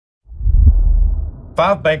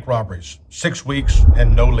5 bank robberies, 6 weeks,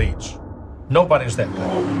 and no leads. Nobody's that good.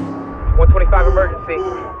 125 emergency.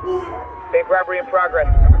 Bank robbery in progress.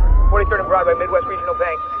 43rd and Broadway, Midwest Regional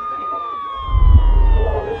Bank.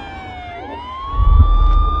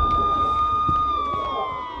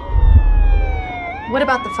 What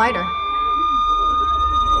about the fighter?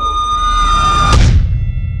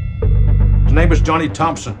 His name is Johnny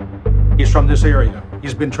Thompson. He's from this area.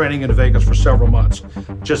 He's been training in Vegas for several months.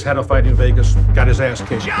 Just had a fight in Vegas, got his ass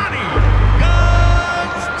kicked. Johnny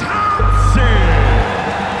Guns Thompson!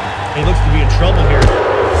 He looks to be in trouble here.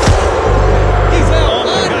 He's out!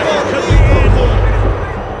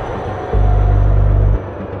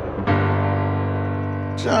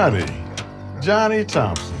 Oh my God, Johnny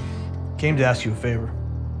Thompson. Came to ask you a favor.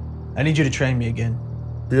 I need you to train me again.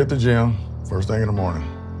 Be at the gym first thing in the morning.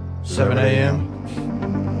 7 a.m.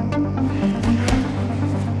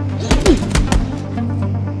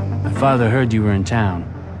 My father heard you were in town.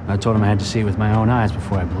 I told him I had to see it with my own eyes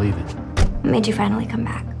before I believe it. What made you finally come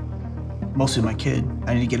back? Mostly my kid.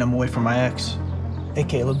 I need to get him away from my ex. Hey,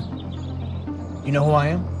 Caleb. You know who I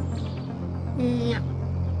am? No.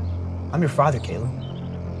 I'm your father, Caleb.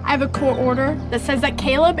 I have a court order that says that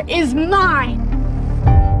Caleb is mine.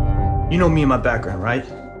 You know me and my background, right?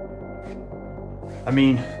 I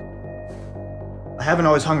mean, I haven't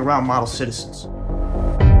always hung around model citizens.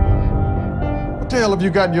 What the hell have you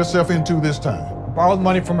gotten yourself into this time? Borrowed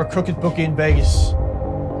money from a crooked bookie in Vegas.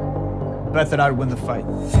 Bet that I'd win the fight.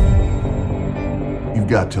 You've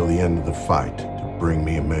got till the end of the fight to bring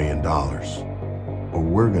me $1 million, or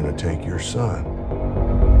we're gonna take your son.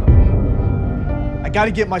 I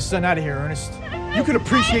gotta get my son out of here, Ernest. You can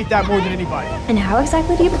appreciate that more than anybody. And how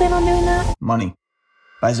exactly do you plan on doing that? Money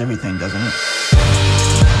buys everything, doesn't it?